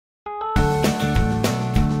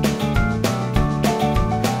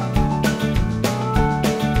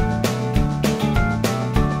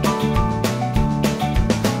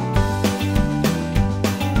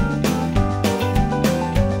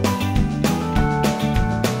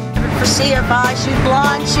CFI. She's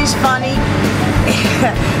blonde, she's funny.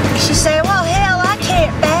 She said, well, hell, I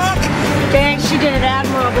can't back. And she did an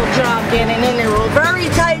admirable job getting in there. A very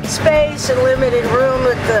tight space and limited room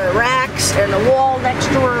with the racks and the wall next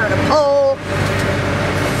to her and a pole.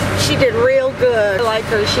 She did real good. I like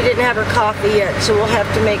her. She didn't have her coffee yet, so we'll have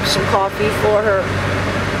to make some coffee for her.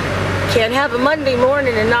 Can't have a Monday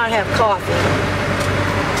morning and not have coffee.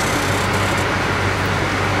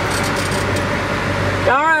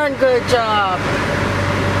 Darn good job.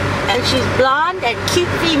 And she's blonde and cute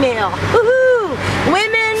female. Woohoo!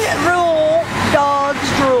 Women rule, dogs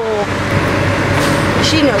drool.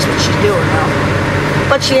 She knows what she's doing now.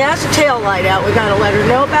 But she has a tail light out. We gotta let her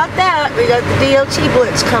know about that. We got the DOT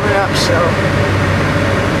blitz coming up, so.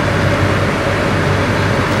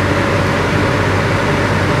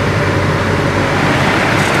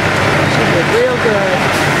 She did real good.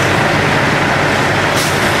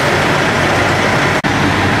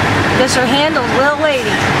 Guess her handle's Little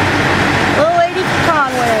Lady. Little Lady from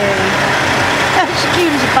Conway. She's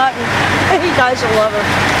cute as a button. You guys will love her.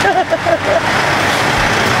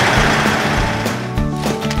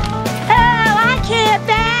 Can't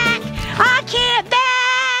back! I can't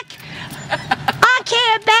back! I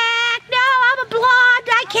can't back! No, I'm a blonde.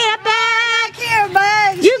 I can't back! I can't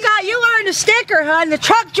back! You earned a sticker, hon. The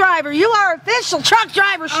truck driver. You are official truck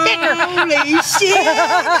driver sticker. Holy shit!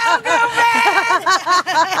 Don't go back!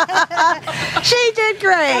 She did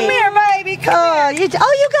great. Come here, baby. Come here. You got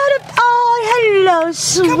a. Oh, hello,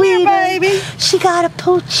 sweetie. Come here, baby. She got a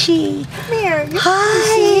poochie. Come here.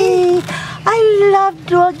 Hi. I love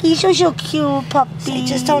doggies. You're so cute, puppy. See,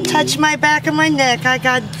 just don't touch my back and my neck. I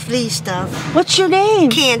got flea stuff. What's your name?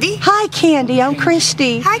 Candy. Hi, Candy. I'm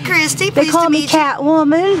Christy. Hi, Christy. They call me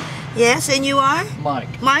Catwoman. Yes, and you are?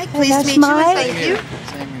 Mike. Mike, pleased to meet you. Thank you.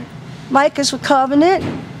 Same here. Mike is with Covenant.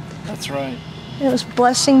 That's right. It was a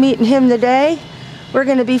blessing meeting him today. We're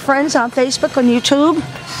going to be friends on Facebook, on YouTube.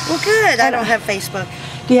 Well, good. I don't have Facebook.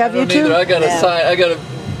 Do you have YouTube? Either. I got to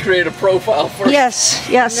create a profile first. Yes,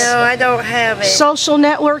 yes. No, I don't have it. Social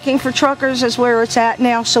networking for truckers is where it's at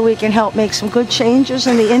now, so we can help make some good changes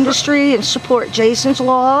in the industry and support Jason's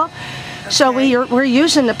law. Okay. So we're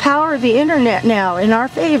using the power of the internet now in our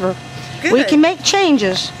favor. Good. We can make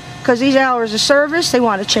changes because these hours of service, they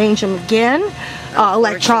want to change them again.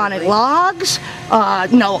 Electronic logs,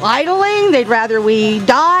 no idling. They'd rather we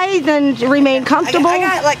die than remain comfortable. I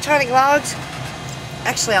got electronic logs.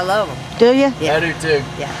 Actually, I love them. Do you? Yeah. I do too.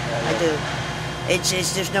 Yeah, I do. It's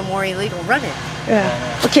just there's no more illegal running.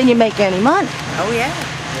 Yeah. But can you make any money? Oh yeah.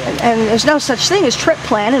 And there's no such thing as trip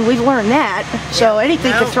planning. We've learned that. So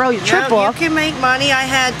anything can throw your trip off. You can make money. I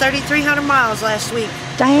had 3,300 miles last week.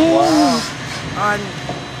 Damn. Wow. On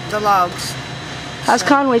the logs. How's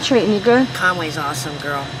Conway treating you? Good? Conway's awesome,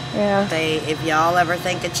 girl. Yeah. If y'all ever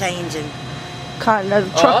think of changing. I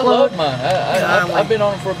love mine. I've been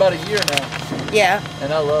on them for about a year now. Yeah.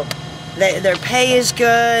 And I love them. Their pay is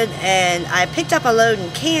good, and I picked up a load in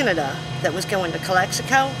Canada that was going to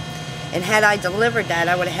Calexico, and had I delivered that,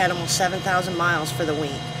 I would have had almost 7,000 miles for the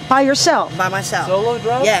week. By yourself? By myself. Solo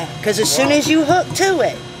drive? Yeah, because as soon as you hook to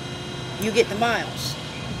it, you get the miles.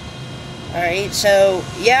 Alright, so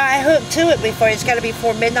yeah, I hooked to it before. It's got to be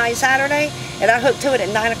before midnight Saturday, and I hooked to it at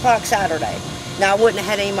 9 o'clock Saturday. Now, I wouldn't have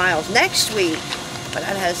had any miles next week, but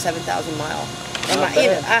I'd had a 7,000 mile.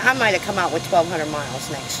 I might have come out with 1,200 miles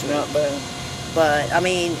next week. Not bad. But, I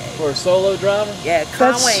mean... For a solo driver? Yeah,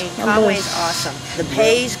 Conway's awesome. The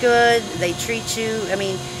pay's good. They treat you... I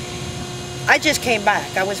mean, I just came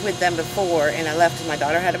back. I was with them before, and I left because my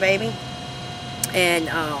daughter had a baby. And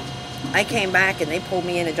I came back, and they pulled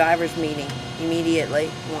me in a driver's meeting immediately,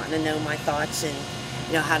 wanting to know my thoughts and,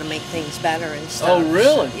 you know, how to make things better and stuff. Oh,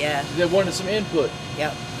 really? So, yeah. They wanted some input.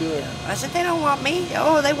 Yep. Good. Yeah. I said, they don't want me.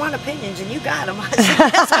 Oh, they want opinions, and you got them. I said,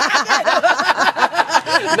 yes,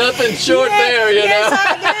 I do. Nothing short there, you know. Yes,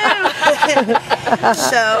 I do.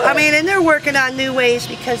 So, I mean, and they're working on new ways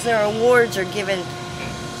because their awards are given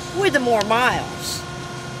with the more miles.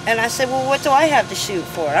 And I said, well, what do I have to shoot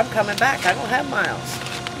for? I'm coming back. I don't have miles.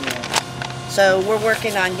 Yeah. So we're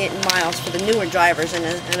working on getting miles for the newer drivers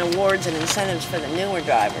and awards and incentives for the newer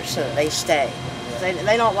drivers so that they stay.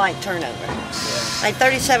 They don't like turnover. Yeah. Like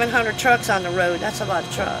 3,700 trucks on the road, that's a lot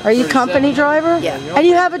of trucks. Are you company driver? Yeah. And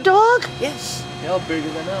you have a dog? Yes. Y'all bigger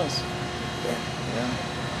than us. Yeah.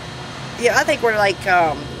 Yeah, I think we're like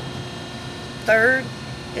third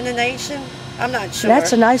in the nation. I'm not sure.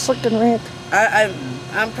 That's a nice looking rig.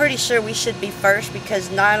 I'm pretty sure we should be first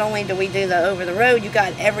because not only do we do the over the road, you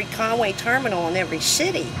got every Conway terminal in every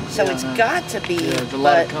city, so it's got to be. Yeah, there's a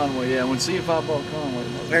lot of Conway. Yeah, when CFI bought Conway.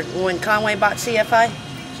 Or when Conway bought CFI.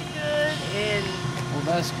 When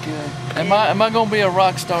Well, that's good. Am I gonna be a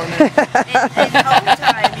rock star now? And home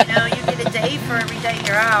time, you know, you get a day for every day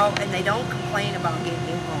you're out, and they don't complain about getting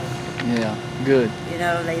you home. Yeah, good. You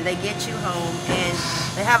know, they get you home, and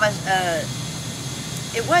they have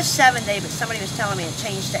it was 7 days, but somebody was telling me it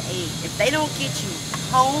changed to 8. If they don't get you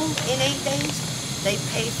home in 8 days, they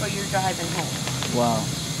pay for your driving home. Wow.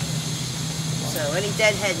 So any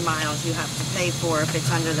deadhead miles you have to pay for if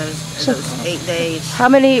it's under those 8 days.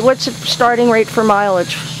 What's the starting rate for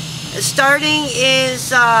mileage? The starting is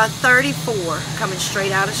 34 coming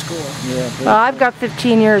straight out of school. Yeah. Well, I've got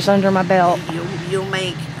 15 years under my belt. You'll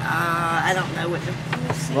make, I don't know what, let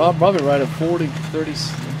me see. Well, I'll probably right at 40, 30,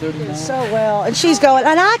 39. So well, and she's going,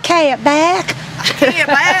 and I can't back. Can't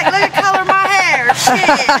back, look at the color of my hair,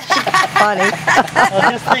 shit. Funny.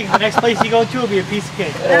 Well, just think, the next place you go to will be a piece of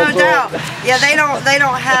cake. No doubt. Yeah, they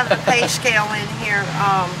don't have the pay scale in here,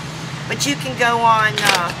 but you can go on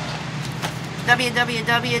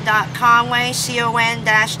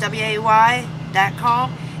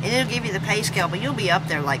www.conway.com, and it'll give you the pay scale, but you'll be up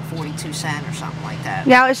there like 42 cents or something like that.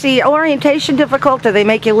 Now, is the orientation difficult? Do they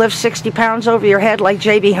make you lift 60 pounds over your head like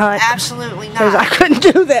J.B. Hunt? Absolutely not. Because I couldn't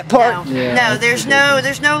do that part. No, Yeah, no, there's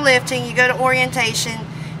no lifting. You go to orientation.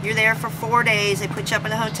 You're there for 4 days. They put you up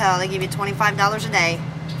in a hotel. They give you $25 a day,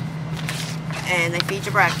 and they feed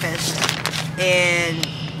you breakfast. And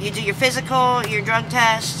you do your physical, your drug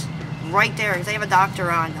test, right there. They have a doctor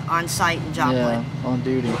on site in Joplin. Yeah, on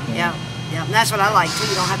duty. Yeah, yeah. And that's what I like too.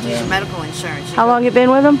 You don't have to use your medical insurance. How long you been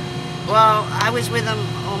with them? Well, I was with them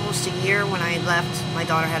almost a year when I had left. My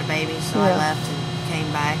daughter had a baby, so I left and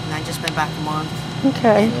came back, and I just been back a month.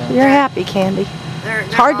 Okay, Yeah. you're happy, Candy. They're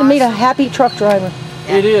It's hard to meet a awesome. happy truck driver.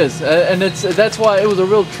 Yeah. It is, and that's why it was a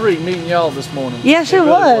real treat meeting y'all this morning. Yes, it really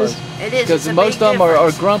was. It is. Because It's a most big of them are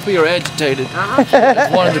difference. grumpy or agitated. Uh-huh.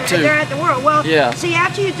 It's one of the two. They're at the world. Well, Yeah. see,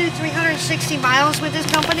 after you do 360 miles with this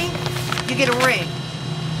company, you get a ring,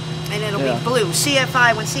 and it'll Yeah. be blue.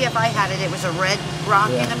 CFI, when CFI had it, it was a red rock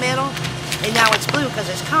Yeah. in the middle, and now it's blue because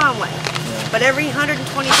it's Conway. But every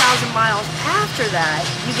 120,000 miles after that,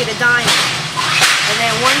 you get a diamond. And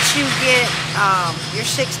then once you get your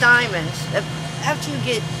 6 diamonds, after you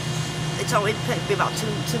get, it'd be about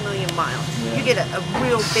 2 million miles. Yeah. You get a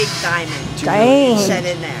real big diamond Dang. set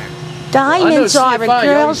in there. Diamonds I know are a CFI,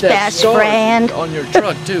 girl's y'all used to have best stars friend. on your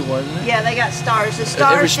truck too, wasn't it? Yeah, they got stars. The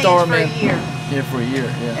star Every stands star for a man. year. Yeah, for a year.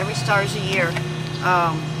 Yeah. Every star's a year.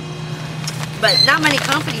 But not many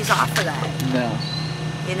companies offer that, No.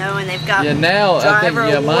 you know, and they've got Yeah, now I think driver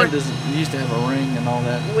mine award. doesn't. Used to have a ring and all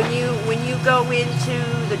that. When you go into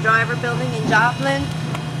the driver building in Joplin,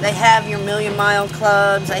 they have your million-mile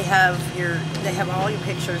clubs. They have all your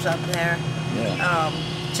pictures up there. Yeah.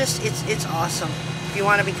 Just it's awesome. If you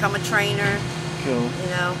want to become a trainer, Cool. you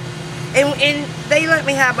know, and they let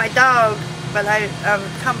me have my dog, but I've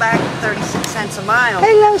come back at 36 cents a mile.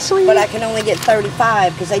 Hello, sweetie. But I can only get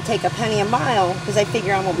 35 because they take a penny a mile because they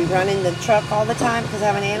figure I'm gonna be running the truck all the time because I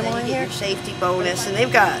have an animal in here. Safety bonus, and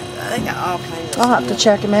they've got all kinds of I'll stuff. have to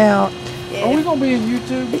check him out. Yeah. Are we gonna be in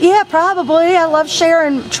YouTube? Yeah, probably. I love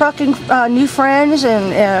sharing trucking new friends,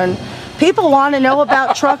 and people want to know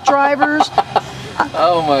about truck drivers.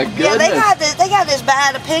 Oh my goodness. Yeah, they got this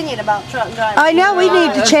bad opinion about truck drivers. I know, we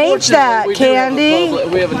need to change that, Unfortunately, Candy.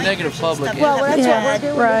 we have a negative public. Well, that's Yeah, what we're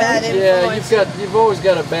doing. right. Bad Yeah, influence. you've always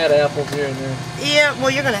got a bad apple here and there. Yeah,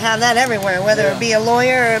 well, you're gonna have that everywhere, whether Yeah. it be a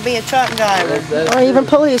lawyer or it be a truck driver. That's Or even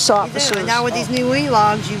true. police You do. officers. And now with these new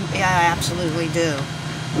e-logs, I absolutely do.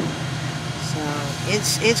 So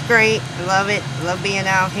it's great. I love it. I love being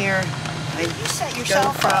out here. You set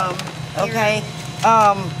yourself up. Okay.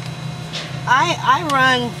 I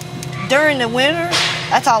run during the winter.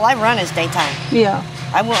 That's all I run is daytime. Yeah.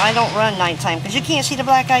 I don't run nighttime because you can't see the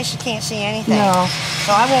black ice. You can't see anything. No.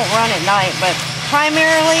 So I won't run at night. But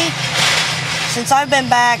primarily, since I've been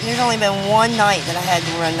back, there's only been one night that I had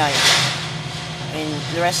to run night, and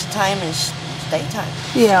the rest of the time is daytime.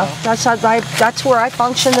 Yeah, So, that's where I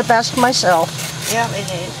function the best myself. yeah,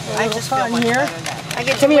 it is. I just feel fun much here. better now. I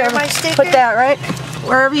get to Come here, wear my sticker. put that right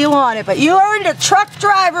wherever you want it. But you earned a truck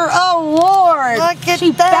driver award. Look at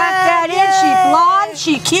She backed that in. that, She yay. blonde.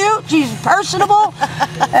 She cute. She's personable.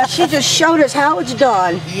 She just showed us how it's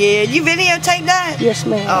done. Yeah, you videotape that? Yes,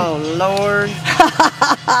 ma'am. Oh, Lord.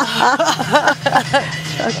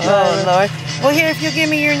 Oh, Lord. Well, here, if you'll give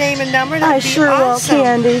me your name and number, that'd I be sure awesome. will,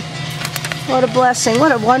 Candy. What a blessing.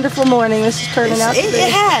 What a wonderful morning this is turning out to be.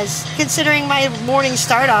 It has, considering my morning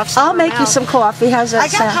start off. I'll make you some coffee. How's that I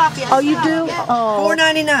got sound? coffee. Oh, you do? Yeah. Oh.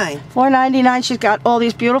 $4.99. $4.99. She's got all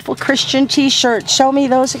these beautiful Christian T-shirts. Show me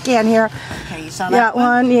those again here. Okay, you saw That that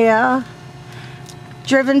one? one, yeah.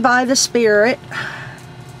 Driven by the Spirit.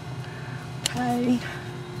 Okay.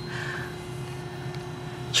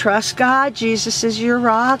 Trust God. Jesus is your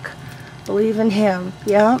rock. Believe in Him.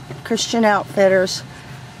 Yep. Christian Outfitters.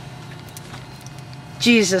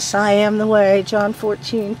 Jesus, I am the way. John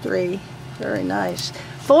 14:3. Very nice.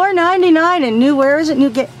 $4.99 in New. Where is it?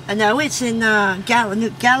 No, it's in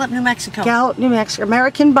Gallup, New Mexico. Gallup, New Mexico.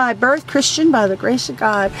 American by birth, Christian by the grace of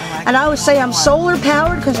God. Oh, and I always say I'm solar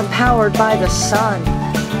powered because I'm powered by the sun.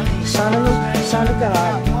 Son of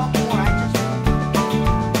God.